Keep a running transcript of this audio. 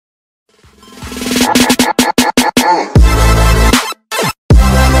Yo,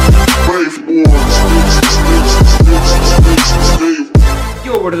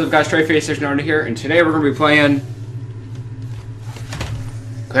 what is up guys, Treyface69 here, and today we're going to be playing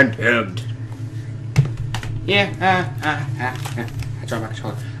Condemned. Yeah, I dropped my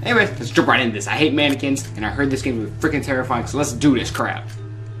controller. Anyways, let's jump right into this. I hate mannequins, and I heard this game was freaking terrifying, so let's do this crap.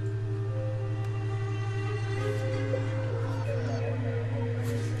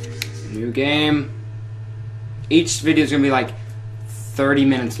 New game. Each video is going to be like 30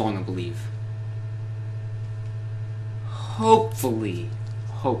 minutes long, I believe. Hopefully.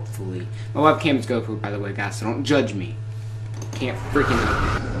 My webcam is GoPro, by the way, guys, so don't judge me. Can't freaking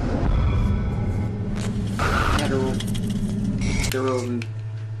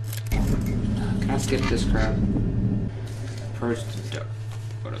Can I skip this crap? First,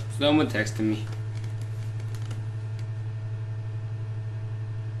 what up? Someone texting me.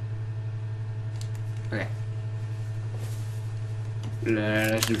 Okay.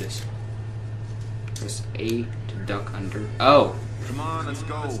 Let's do this. Press A to duck under. Oh! Come on, let's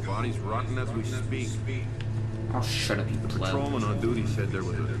go. Body's rotting as we speak. Oh, shut up, you pleb. Patrolman on duty said there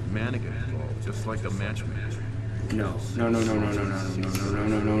was a mannequin involved, just like the matchmaker. No.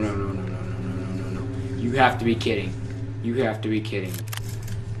 You have to be kidding. You have to be kidding.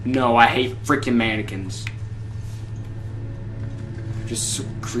 No, I hate freaking mannequins. They're just so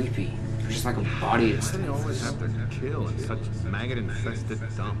creepy. They're just like a body. Why do they always have to kill in such maggot-infested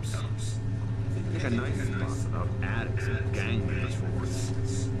dumps? Pick a nice spot without addicts and gang members for once.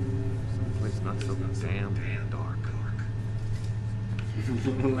 Someplace not so damn dark.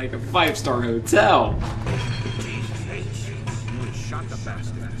 Like a 5-star hotel. You shot the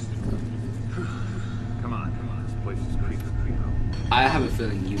bastard. Come on. This place is creepy. I have a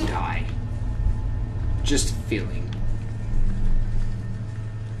feeling you die. Just a feeling.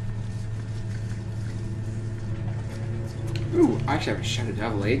 Ooh, I actually have a shot of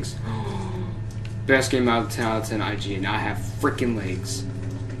devil legs. Best game out of 10 out of 10 IG, and I have freaking legs.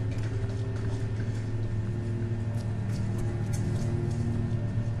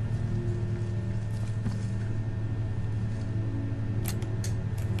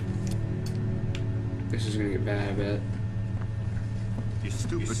 This is gonna get bad, I bet. Your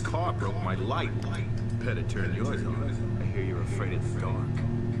stupid car broke my light. Better turn yours on. I hear you're afraid it's dark.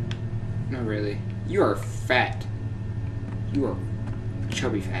 Not really. You are fat. You are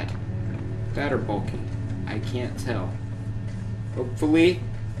chubby fat. Fat or bulky? I can't tell. Hopefully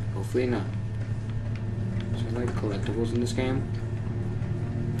not. Is there like collectibles in this game?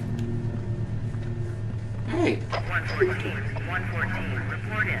 Hey! 114,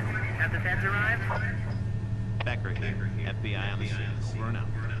 report in. Have the feds arrived? Becker here. FBI on the scene. Over and out.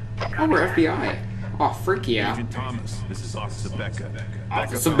 Oh, we're FBI. Oh, freak yeah. Agent Thomas, this is Officer Becker.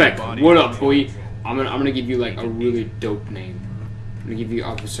 Officer Becker, what up, boy? I'm gonna give you like a really dope name. I'm gonna give you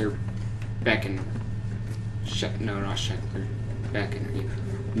Officer Becken. No, not Sheckler. Becken.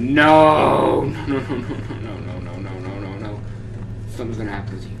 No. Something's gonna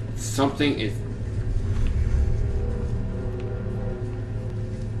happen with you. Something is.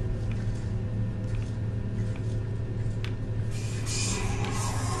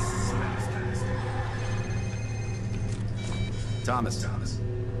 Thomas.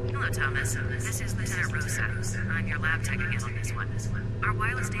 Hello, Thomas. This is Lieutenant Rosa. I'm your lab tech again on this one. Our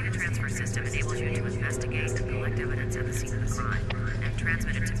wireless data transfer system enables you to investigate and collect evidence at the scene of the crime and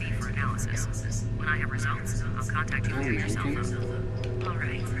transmit it to me for analysis. When I have results, I'll contact you through your cell phone.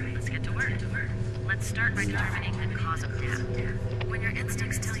 Alright, let's get to work. Let's start by determining the cause of death. When your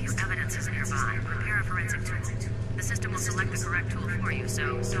instincts tell you evidence is nearby, prepare a forensic tool. The system will select the correct tool for you,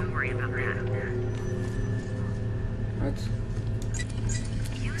 so don't worry about that. What?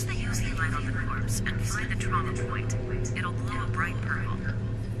 Use the UV light on the corpse and find the trauma point. It'll glow a bright purple.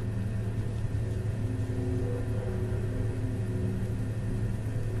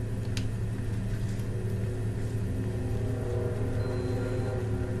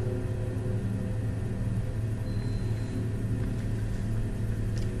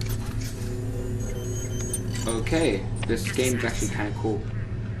 Okay, this game's actually kind of cool.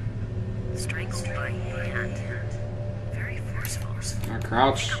 Strangled by hand. Very forceful. I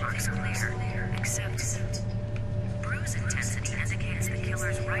crouch. The mark's clear, except bruise intensity indicates the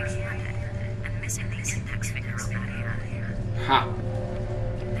killer's right-handed, and missing the index finger on that hand. Ha!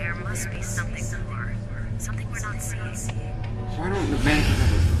 There must be something more. Something we're not seeing. Why don't the mannequins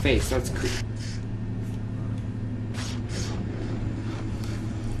have a face? That's creepy.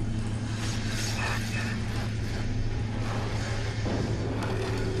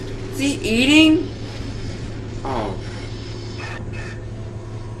 Is he eating? Oh.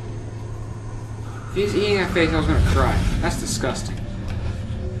 If he's eating that face, I was gonna cry. That's disgusting.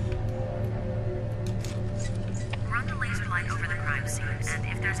 Run the laser light over the crime scene, and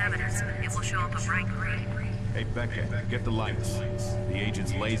if there's evidence, it will show up a bright green. Hey, Becca, get the lights. The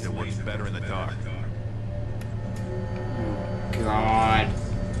agent's laser works better in the dark. God.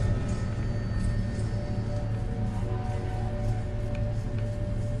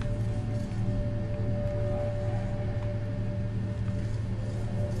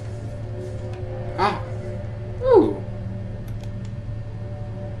 Ah. Ooh.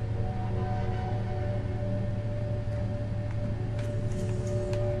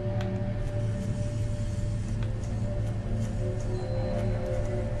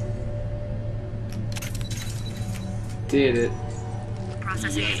 Did it.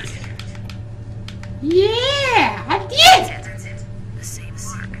 Processing. Yeah, I did. The same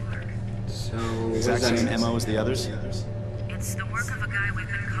mark. So, Exact what's same that? MO as the others? It's the work of a guy we've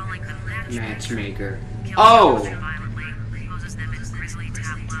been calling the Matchmaker. Kills Oh, children violently, poses them in grisly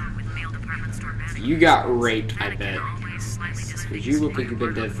tableau with male department store mannequins. you got raped, I Mannequin bet. always slightly Because disfigured you look like you've been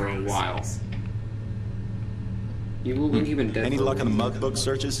with dead for a face. while. You look like you've been dead Any for a luck on the while. mug book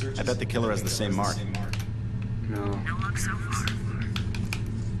searches? I bet the killer has the same mark. No. No luck so far.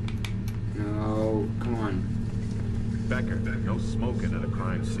 No. Come on. Becker, no smoking at a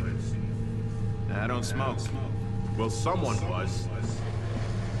crime scene. I don't smoke. Well, someone was.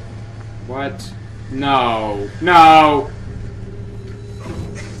 What? No. No!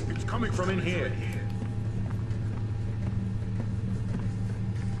 It's coming from in here.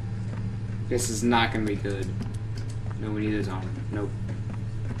 This is not gonna be good. No, we need his arm. Nope.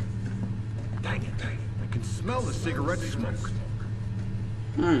 Dang it. I can smell the cigarette smoke.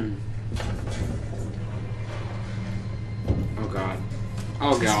 Hmm. Oh god.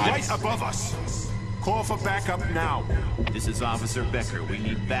 Oh god. Right above us. Call for backup now. This is Officer Becker. We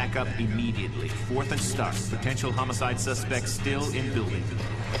need backup immediately. 4th and Star. Potential homicide suspect still in building.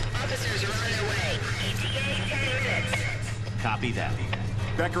 Officers are on their way. ETA 10 minutes. Copy that.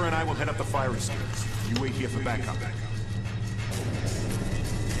 Becker and I will head up the fire escapes. You wait here for backup.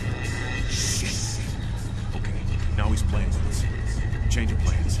 Shit. Okay, now he's playing with us. Change of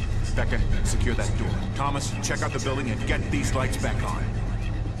plans. Becca, secure that door. Thomas, check out the building and get these lights back on.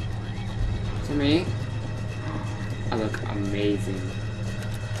 To me, I look amazing.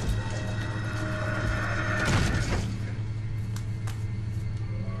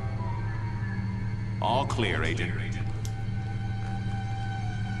 All clear, Agent.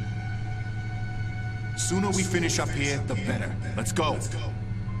 Sooner we finish up here, the better. Let's go.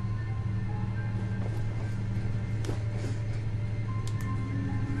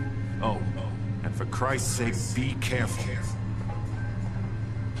 Oh, and for Christ's sake, be careful.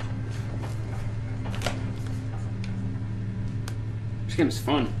 This game is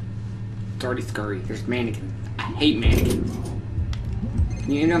fun. It's already scurry. There's mannequin. I hate mannequin.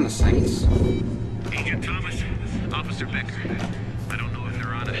 Can you end on the sights? Agent Thomas, Officer Becker. I don't know if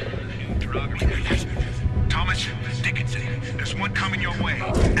they're on a new drug or... Thomas, Dickinson, there's one coming your way.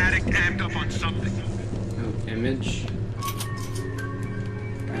 Addict amped up on something. No image.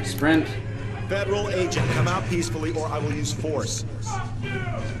 Sprint. Federal agent, come out peacefully or I will use force.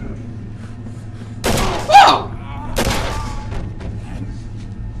 Whoa!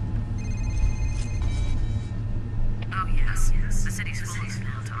 Oh yes, the city's full of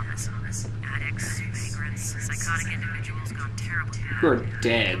now, Thomas. Addicts, vagrants, psychotic individuals gone terribly bad. You're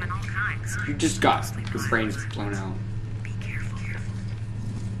dead. Them in all kinds. You just got your brains blown out. Be careful.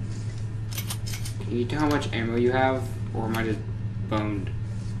 Can you tell how much ammo you have? Or am I just boned?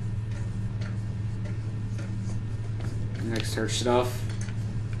 Like search stuff.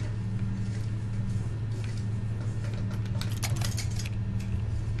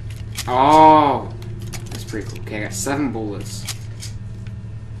 Oh, that's pretty cool. Okay, I got 7 bullets.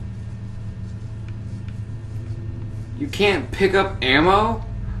 You can't pick up ammo?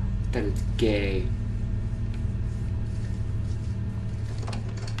 That is gay.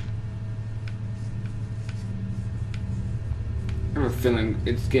 I have a feeling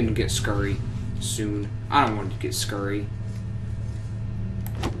it's gonna get scurry soon. I don't want it to get scurry.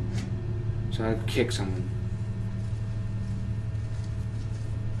 So I kick someone.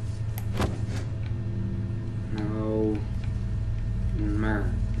 No.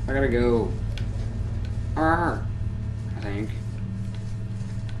 I gotta go. I think.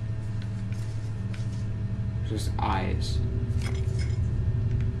 Just eyes.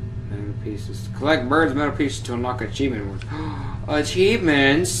 Metal pieces. Collect birds' metal pieces to unlock achievement awards.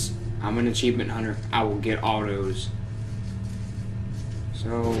 Achievements! I'm an achievement hunter. I will get all those.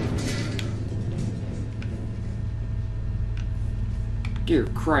 So... Dear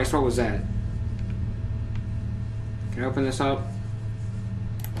Christ, what was that? Can I open this up?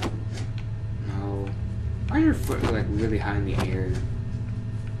 No. Why is your foot like really high in the air?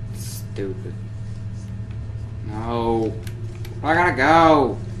 Stupid. No. I gotta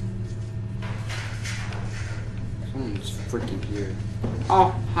go. Someone's freaking here.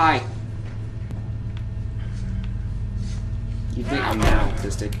 Oh, hi. You think I'm now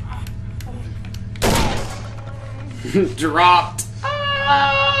autistic? Dropped.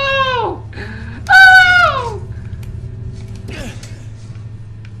 Oh! Oh!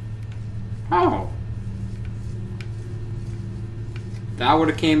 Oh. That would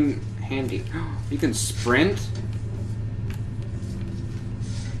have came handy. You can sprint?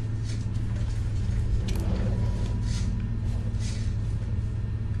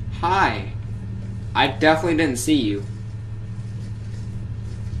 Hi. I definitely didn't see you.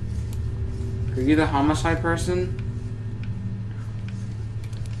 Are you the homicide person?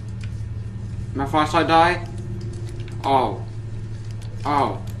 My flashlight die? Oh.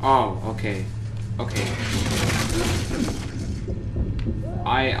 Oh. Oh, okay. Okay.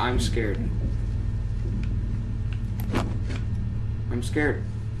 I'm scared. I'm scared.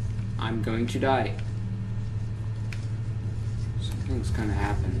 I'm going to die. Something's gonna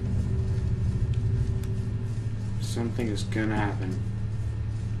happen. Something is gonna happen.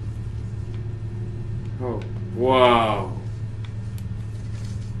 Oh. Whoa.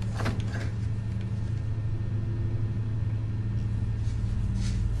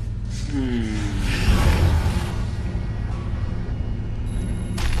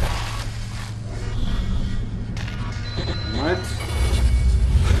 What?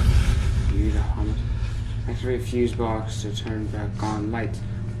 You the hummus. Activate fuse box to turn back on lights.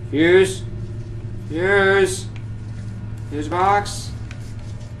 Fuse! Fuse! Fuse box!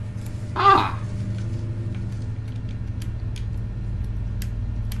 Ah!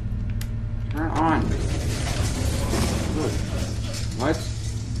 Turn on. Good. What?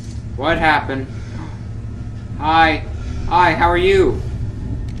 What happened? Hi. Hi, how are you?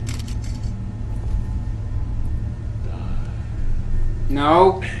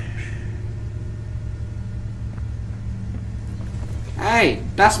 No? Hey,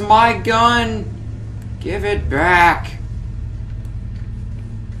 that's my gun! Give it back.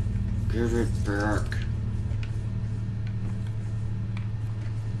 Give it back.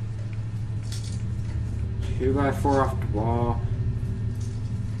 Two by four off the wall.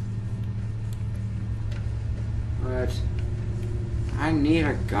 What? I need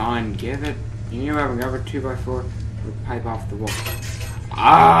a gun. Give it. You know, have another 2x4 with pipe off the wall.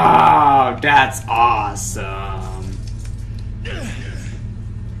 Oh, that's awesome.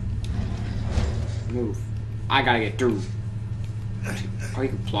 Move. I gotta get through. Oh, you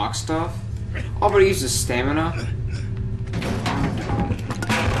can block stuff? Oh, but he uses stamina?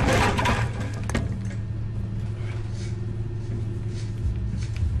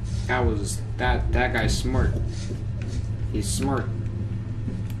 That guy's smart. He's smart.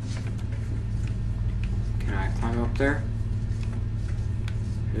 Can I climb up there?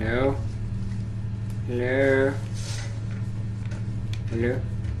 Hello? Hello? Hello?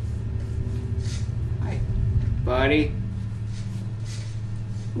 Hi. Buddy?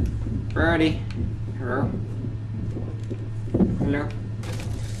 Buddy? Hello? Hello?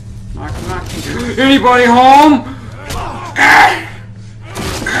 Knock, knock. Anybody home?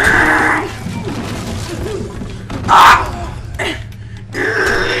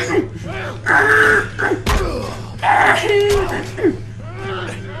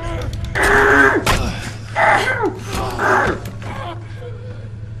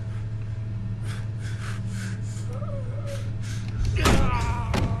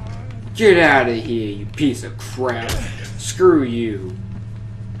 Get out of here, you piece of crap. Screw you.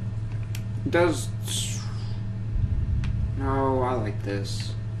 Does... No, I like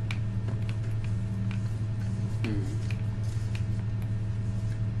this.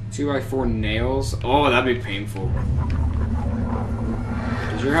 2x4 nails? Oh, that'd be painful.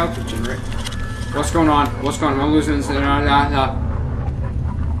 Does your health regenerate? What's going on? What's going on? I'm losing this.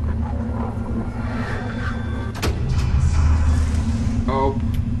 Oh.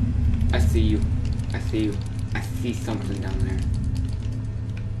 I see you. I see you. I see something down there.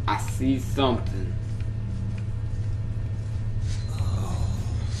 I see something.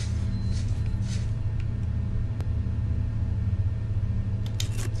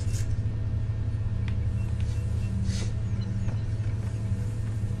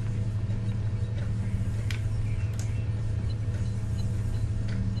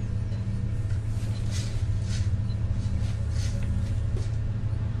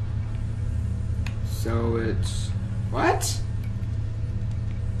 So it's... What?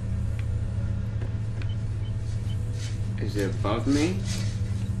 Is it above me?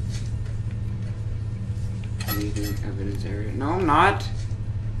 Leaving evidence area. No, I'm not.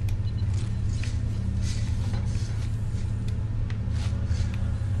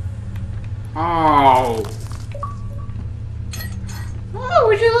 Oh. Oh,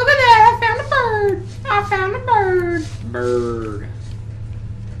 would you look at that? I found a bird. I found a bird. Bird.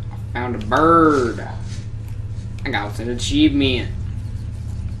 I found a bird. I got an achievement.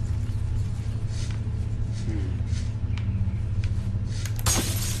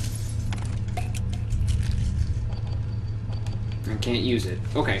 I can't use it.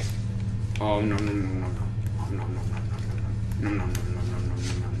 Okay. Oh no no no no no. Oh no no no no no no no no no no no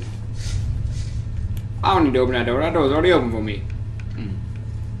no no. I don't need to open that door. That door's already open for me.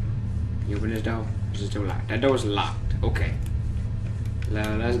 You open this door? Is it still locked? That door's locked. Okay.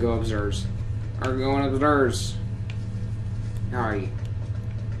 Let's go upstairs. Are we going upstairs? How are you?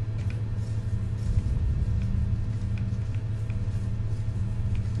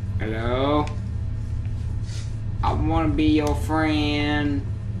 Hello? I want to be your friend.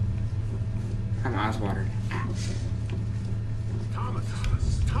 My eyes watered. Thomas,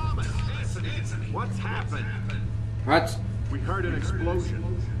 Anthony, what's happened? What? We heard an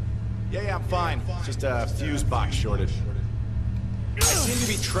explosion. Yeah, I'm fine. Just a fuse box shorted. I seem to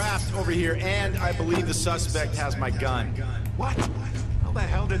be trapped over here, and I believe the suspect has my gun. What? How the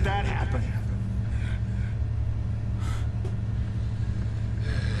hell did that happen?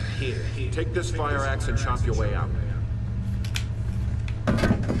 Here, take this fire axe and chop your way out.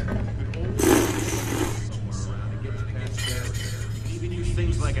 Even use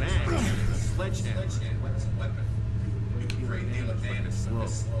things like an axe, a sledgehammer.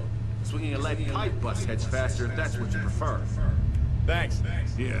 Swinging a lead pipe bust heads faster if that's what you prefer. Thanks.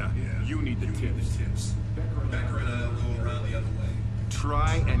 Yeah, you need the tips. Becker and I'll go around the other way.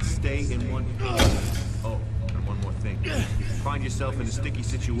 Try and stay in one piece. Oh, and one more thing. If you find yourself in a sticky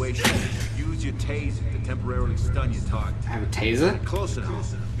situation, use your taser to temporarily stun your target. I have a taser? Close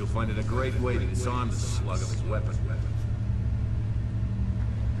enough. You'll find it a great way to disarm the slug of his weapon.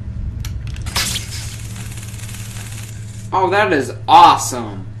 Oh, that is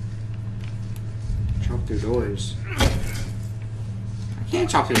awesome. Chop through doors. I can't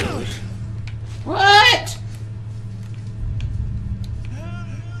chop through doors. What?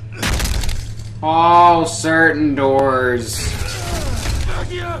 Oh, certain doors.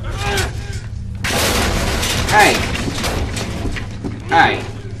 Hey. Hey.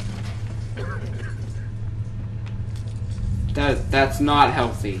 That's not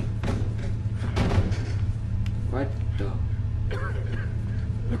healthy. What the?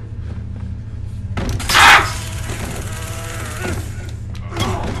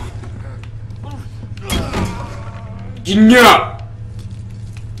 No!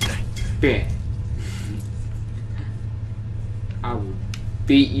 Bam. I will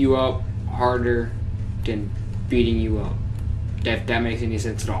beat you up harder than beating you up. If that makes any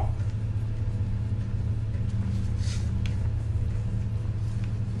sense at all.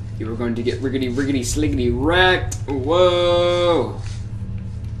 You were going to get riggedy sliggity wrecked. Whoa!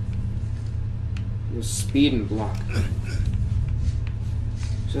 Your speed and block.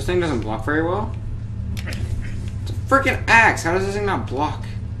 So this thing doesn't block very well? It's a freaking axe! How does this thing not block?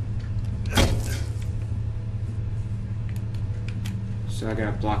 So I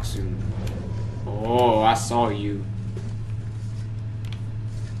gotta block soon. Oh, I saw you.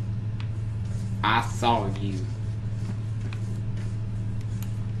 I saw you.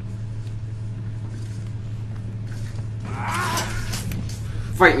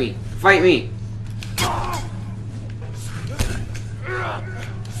 Fight me! Fight me!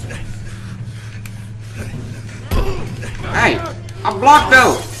 Hey! I blocked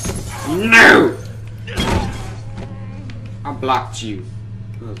though! No! I blocked you.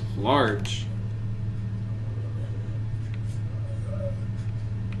 Good large.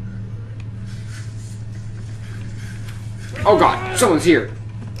 Oh god, someone's here.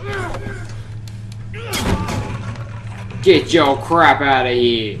 Get your crap out of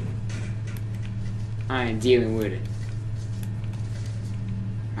here. I ain't dealing with it.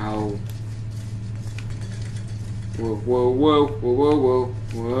 Oh. Whoa, whoa, whoa, whoa, whoa, whoa,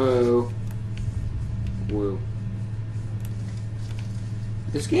 whoa. Whoa.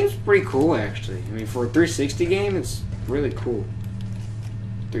 This game's pretty cool, actually. I mean, for a 360 game, it's really cool.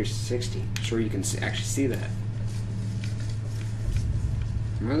 360. I'm sure you can actually see that.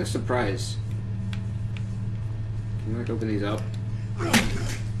 I'm really surprised. Can you, like, open these up?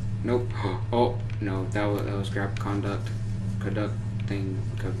 Nope. Oh, no. That was grab conduct thing.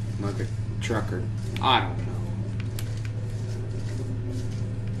 Mugger trucker. I don't know.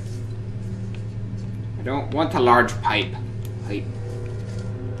 I don't want a large pipe.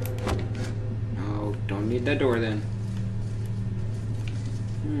 No, don't need that door then.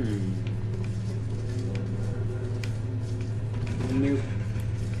 Nope.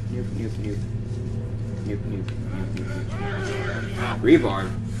 Nope. Rebar.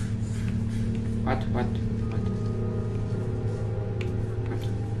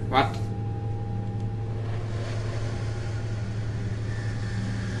 What?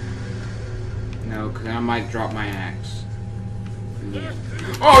 No, because I might drop my axe. Yeah.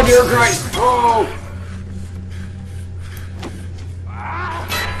 Oh, dear Christ! Oh!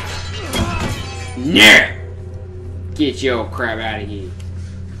 Yeah! Get your crap out of here.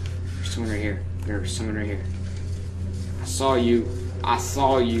 There's someone right here. There's someone right here. I saw you.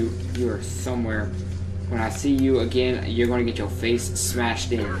 You are somewhere. When I see you again, you're going to get your face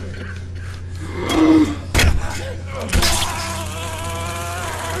smashed in.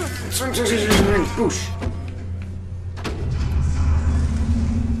 Boosh.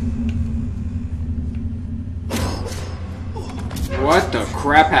 What the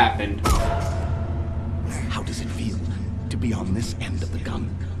crap happened? How does it feel to be on this end of the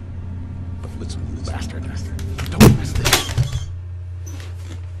gun? But listen, you bastard. Don't miss this.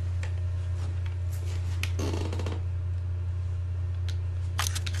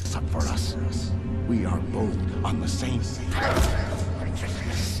 It's up for us. We are both on the same path.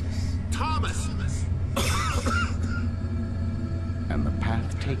 Thomas! And the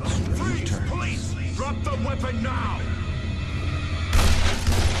path takes strange turns. Please! Drop the weapon now!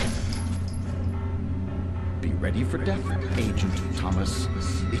 Be ready for death, Agent Thomas.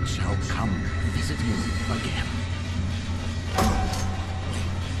 It shall come visit you again.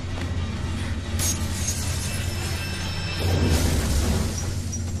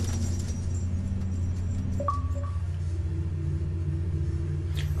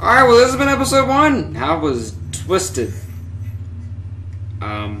 Alright, well, this has been episode 1. I was twisted.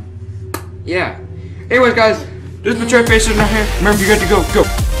 Yeah. Anyways, guys, this is the Trap Facer. Remember, you got to go.